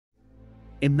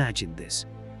Imagine this.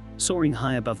 Soaring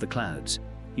high above the clouds,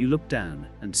 you look down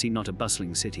and see not a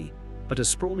bustling city, but a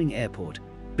sprawling airport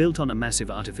built on a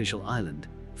massive artificial island,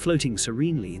 floating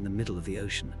serenely in the middle of the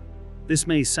ocean. This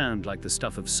may sound like the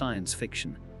stuff of science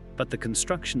fiction, but the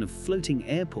construction of floating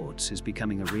airports is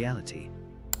becoming a reality.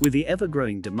 With the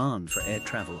ever-growing demand for air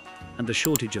travel and the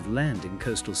shortage of land in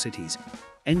coastal cities,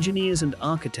 engineers and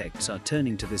architects are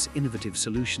turning to this innovative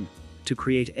solution to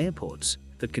create airports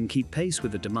that can keep pace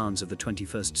with the demands of the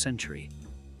 21st century.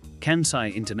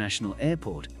 Kansai International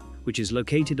Airport, which is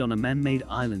located on a man-made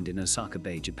island in Osaka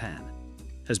Bay, Japan,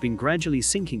 has been gradually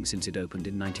sinking since it opened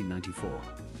in 1994.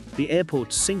 The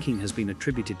airport's sinking has been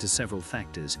attributed to several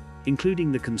factors,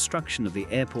 including the construction of the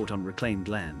airport on reclaimed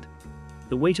land,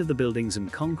 the weight of the buildings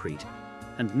and concrete,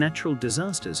 and natural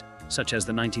disasters such as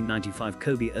the 1995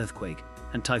 Kobe earthquake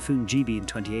and Typhoon Jebi in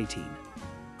 2018.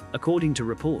 According to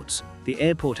reports, the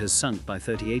airport has sunk by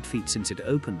 38 feet since it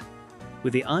opened,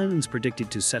 with the islands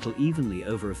predicted to settle evenly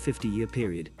over a 50-year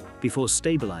period before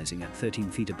stabilizing at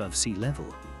 13 feet above sea level.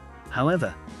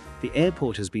 However, the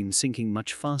airport has been sinking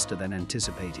much faster than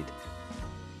anticipated,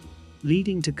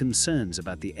 leading to concerns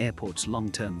about the airport's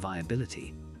long-term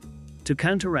viability. To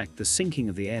counteract the sinking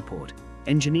of the airport,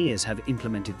 engineers have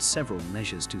implemented several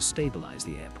measures to stabilize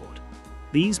the airport.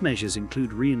 These measures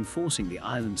include reinforcing the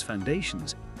island's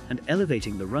foundations and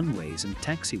elevating the runways and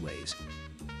taxiways,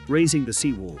 raising the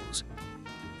seawalls.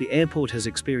 The airport has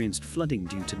experienced flooding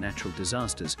due to natural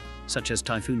disasters, such as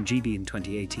Typhoon Jebi in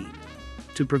 2018.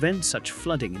 To prevent such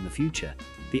flooding in the future,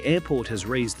 the airport has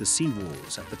raised the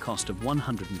seawalls at the cost of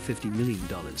 $150 million.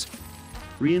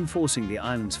 Reinforcing the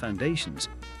island's foundations,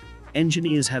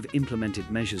 engineers have implemented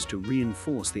measures to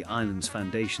reinforce the island's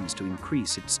foundations to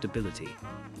increase its stability.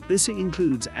 This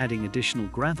includes adding additional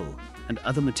gravel and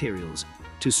other materials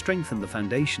to strengthen the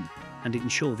foundation and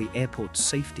ensure the airport's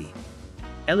safety.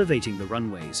 Elevating the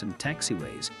runways and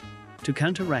taxiways. To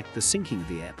counteract the sinking of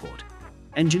the airport,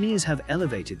 engineers have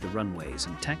elevated the runways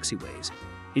and taxiways,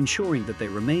 ensuring that they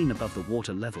remain above the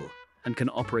water level and can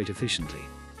operate efficiently.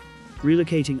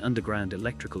 Relocating underground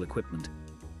electrical equipment.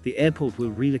 The airport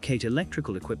will relocate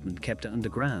electrical equipment kept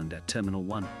underground at Terminal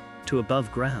 1 to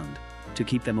above ground to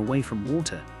keep them away from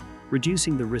water,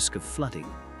 reducing the risk of flooding.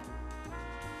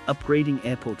 Upgrading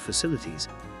airport facilities.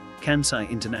 Kansai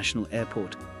International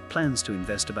Airport plans to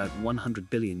invest about 100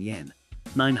 billion yen,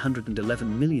 $911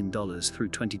 million through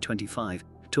 2025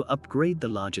 to upgrade the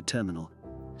larger terminal,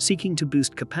 seeking to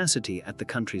boost capacity at the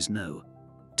country's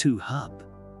No.2 hub.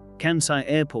 Kansai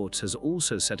Airports has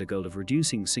also set a goal of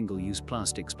reducing single-use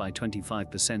plastics by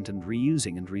 25% and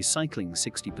reusing and recycling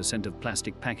 60% of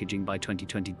plastic packaging by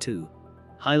 2022,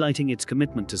 highlighting its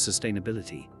commitment to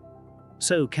sustainability.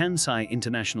 So, Kansai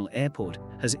International Airport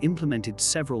has implemented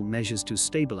several measures to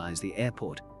stabilize the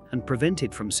airport and prevent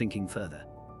it from sinking further.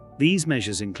 These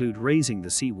measures include raising the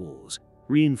seawalls,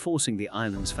 reinforcing the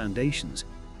island's foundations,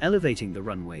 elevating the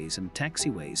runways and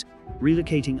taxiways,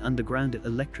 relocating underground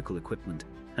electrical equipment,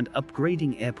 and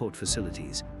upgrading airport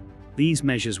facilities. These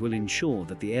measures will ensure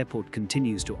that the airport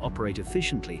continues to operate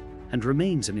efficiently and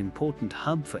remains an important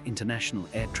hub for international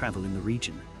air travel in the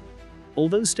region.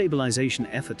 Although stabilization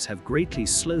efforts have greatly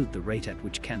slowed the rate at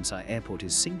which Kansai Airport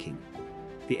is sinking,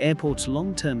 the airport's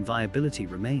long-term viability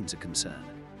remains a concern.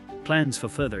 Plans for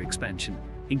further expansion,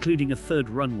 including a third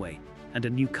runway and a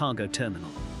new cargo terminal,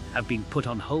 have been put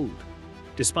on hold.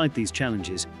 Despite these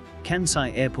challenges,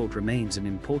 Kansai Airport remains an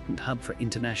important hub for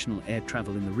international air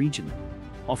travel in the region,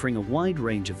 offering a wide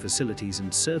range of facilities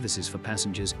and services for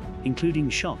passengers, including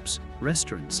shops,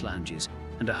 restaurants, lounges,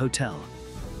 and a hotel.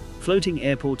 Floating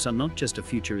airports are not just a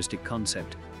futuristic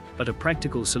concept, but a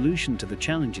practical solution to the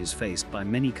challenges faced by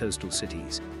many coastal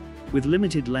cities. With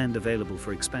limited land available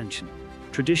for expansion,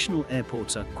 traditional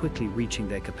airports are quickly reaching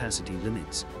their capacity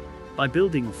limits. By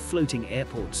building floating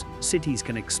airports, cities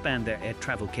can expand their air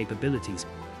travel capabilities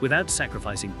without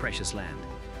sacrificing precious land.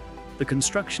 The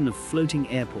construction of floating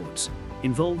airports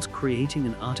involves creating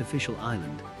an artificial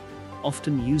island,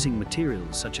 often using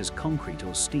materials such as concrete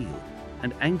or steel,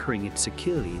 and anchoring it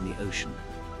securely in the ocean.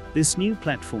 This new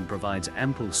platform provides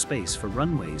ample space for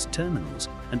runways, terminals,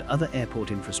 and other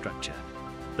airport infrastructure.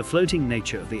 The floating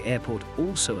nature of the airport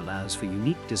also allows for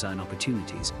unique design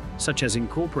opportunities, such as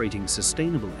incorporating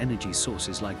sustainable energy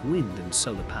sources like wind and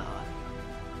solar power.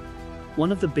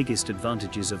 One of the biggest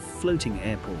advantages of floating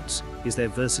airports is their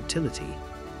versatility.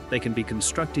 They can be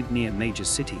constructed near major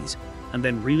cities and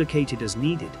then relocated as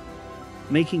needed,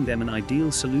 making them an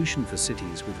ideal solution for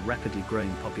cities with rapidly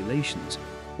growing populations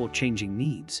or changing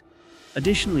needs.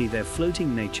 Additionally, their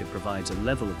floating nature provides a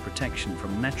level of protection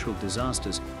from natural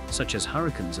disasters such as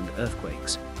hurricanes and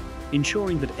earthquakes.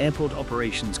 ensuring that airport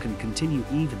operations can continue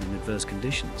even in adverse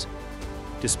conditions.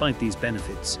 Despite these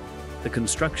benefits, the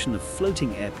construction of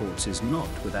floating airports is not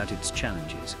without its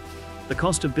challenges. The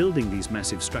cost of building these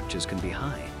massive structures can be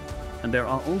high, and there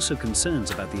are also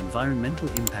concerns about the environmental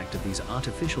impact of these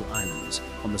artificial islands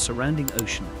on the surrounding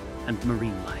ocean and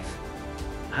marine life.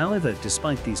 However,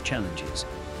 despite these challenges,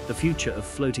 the future of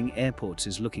floating airports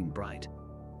is looking bright.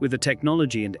 With the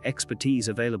technology and expertise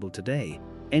available today,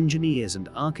 engineers and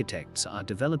architects are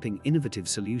developing innovative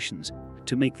solutions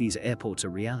to make these airports a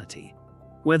reality.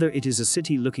 Whether it is a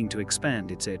city looking to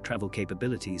expand its air travel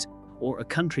capabilities or a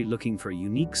country looking for a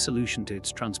unique solution to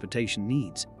its transportation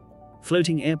needs,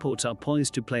 floating airports are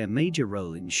poised to play a major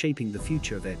role in shaping the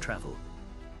future of air travel.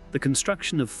 The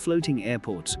construction of floating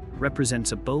airports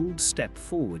represents a bold step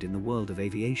forward in the world of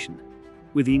aviation.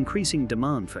 With the increasing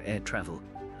demand for air travel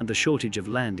and the shortage of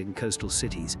land in coastal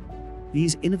cities,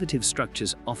 these innovative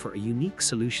structures offer a unique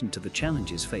solution to the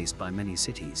challenges faced by many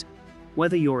cities.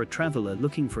 Whether you're a traveler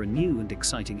looking for a new and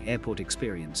exciting airport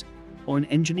experience, or an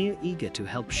engineer eager to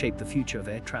help shape the future of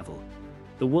air travel,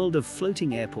 the world of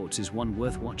floating airports is one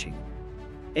worth watching.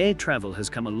 Air travel has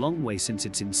come a long way since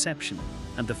its inception,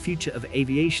 and the future of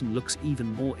aviation looks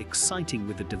even more exciting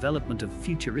with the development of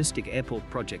futuristic airport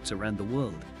projects around the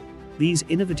world. These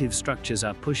innovative structures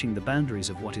are pushing the boundaries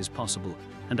of what is possible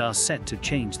and are set to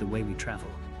change the way we travel.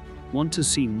 Want to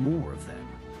see more of them?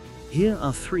 Here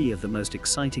are 3 of the most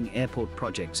exciting airport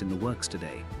projects in the works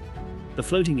today. The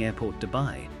floating airport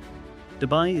Dubai.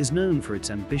 Dubai is known for its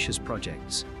ambitious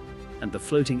projects, and the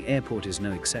floating airport is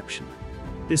no exception.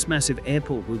 This massive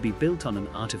airport will be built on an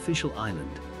artificial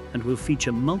island and will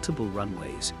feature multiple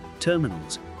runways,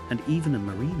 terminals, and even a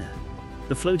marina.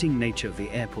 The floating nature of the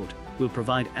airport will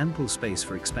provide ample space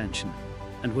for expansion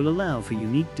and will allow for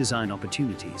unique design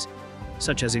opportunities,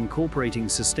 such as incorporating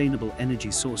sustainable energy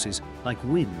sources like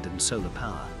wind and solar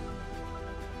power.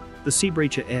 The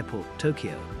Seabreacher Airport,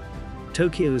 Tokyo.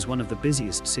 Tokyo is one of the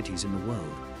busiest cities in the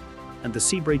world, and the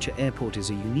Seabreacher Airport is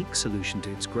a unique solution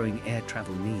to its growing air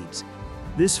travel needs.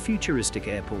 This futuristic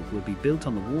airport will be built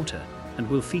on the water and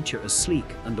will feature a sleek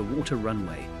underwater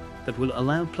runway that will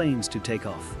allow planes to take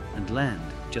off and land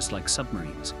just like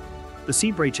submarines. The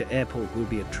Seabreacher Airport will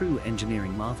be a true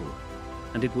engineering marvel,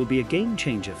 and it will be a game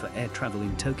changer for air travel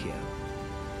in Tokyo.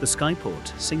 The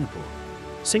Skyport, Singapore.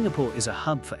 Singapore is a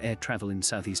hub for air travel in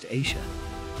Southeast Asia,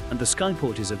 and the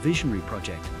Skyport is a visionary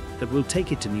project that will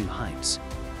take it to new heights.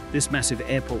 This massive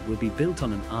airport will be built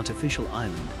on an artificial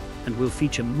island and will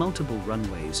feature multiple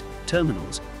runways,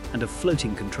 terminals, and a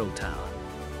floating control tower.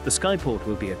 The Skyport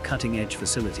will be a cutting-edge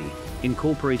facility,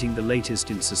 incorporating the latest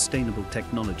in sustainable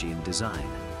technology and design.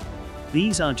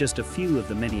 These are just a few of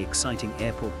the many exciting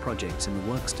airport projects in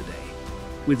the works today.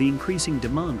 With the increasing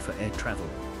demand for air travel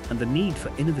and the need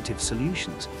for innovative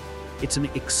solutions, it's an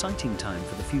exciting time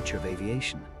for the future of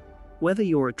aviation. Whether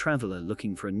you're a traveler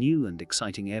looking for a new and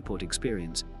exciting airport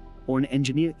experience, or an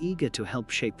engineer eager to help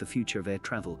shape the future of air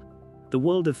travel, the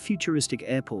world of futuristic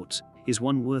airports is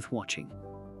one worth watching.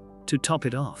 To top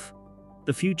it off,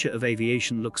 the future of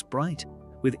aviation looks bright,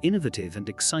 with innovative and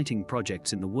exciting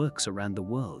projects in the works around the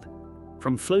world.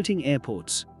 From floating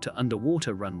airports to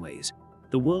underwater runways,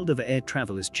 the world of air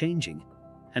travel is changing,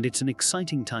 and it's an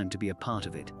exciting time to be a part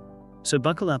of it. So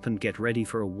buckle up and get ready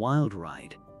for a wild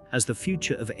ride as the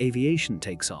future of aviation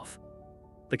takes off.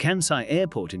 The Kansai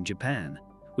Airport in Japan,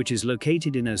 which is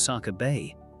located in Osaka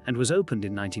Bay and was opened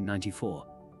in 1994,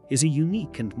 is a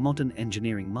unique and modern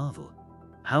engineering marvel.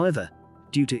 However,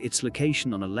 due to its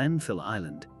location on a landfill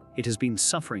island, it has been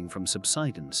suffering from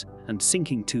subsidence and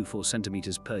sinking 4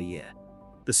 centimeters per year.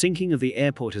 The sinking of the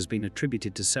airport has been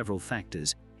attributed to several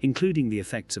factors, including the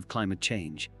effects of climate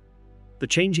change. The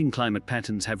changing climate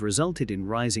patterns have resulted in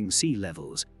rising sea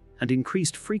levels and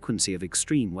increased frequency of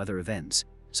extreme weather events,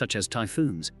 such as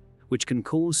typhoons, which can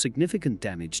cause significant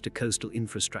damage to coastal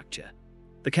infrastructure.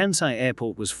 The Kansai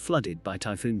Airport was flooded by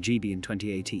Typhoon Jebi in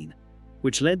 2018,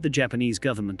 which led the Japanese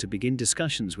government to begin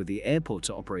discussions with the airport's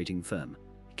operating firm,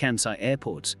 Kansai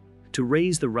Airports, to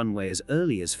raise the runway as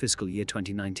early as fiscal year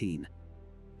 2019.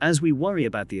 As we worry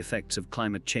about the effects of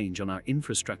climate change on our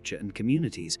infrastructure and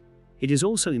communities, it is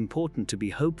also important to be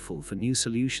hopeful for new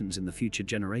solutions in the future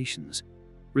generations.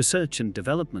 Research and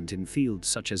development in fields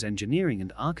such as engineering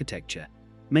and architecture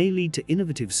may lead to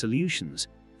innovative solutions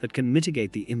that can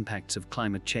mitigate the impacts of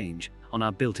climate change on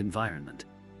our built environment.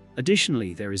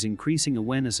 Additionally, there is increasing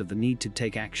awareness of the need to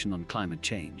take action on climate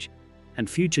change, and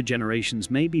future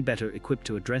generations may be better equipped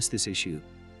to address this issue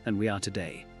than we are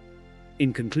today.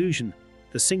 In conclusion,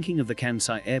 the sinking of the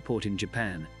Kansai Airport in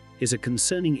Japan is a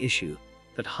concerning issue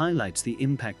that highlights the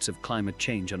impacts of climate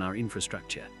change on our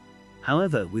infrastructure.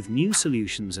 However, with new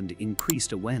solutions and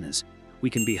increased awareness, we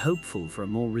can be hopeful for a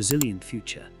more resilient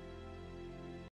future.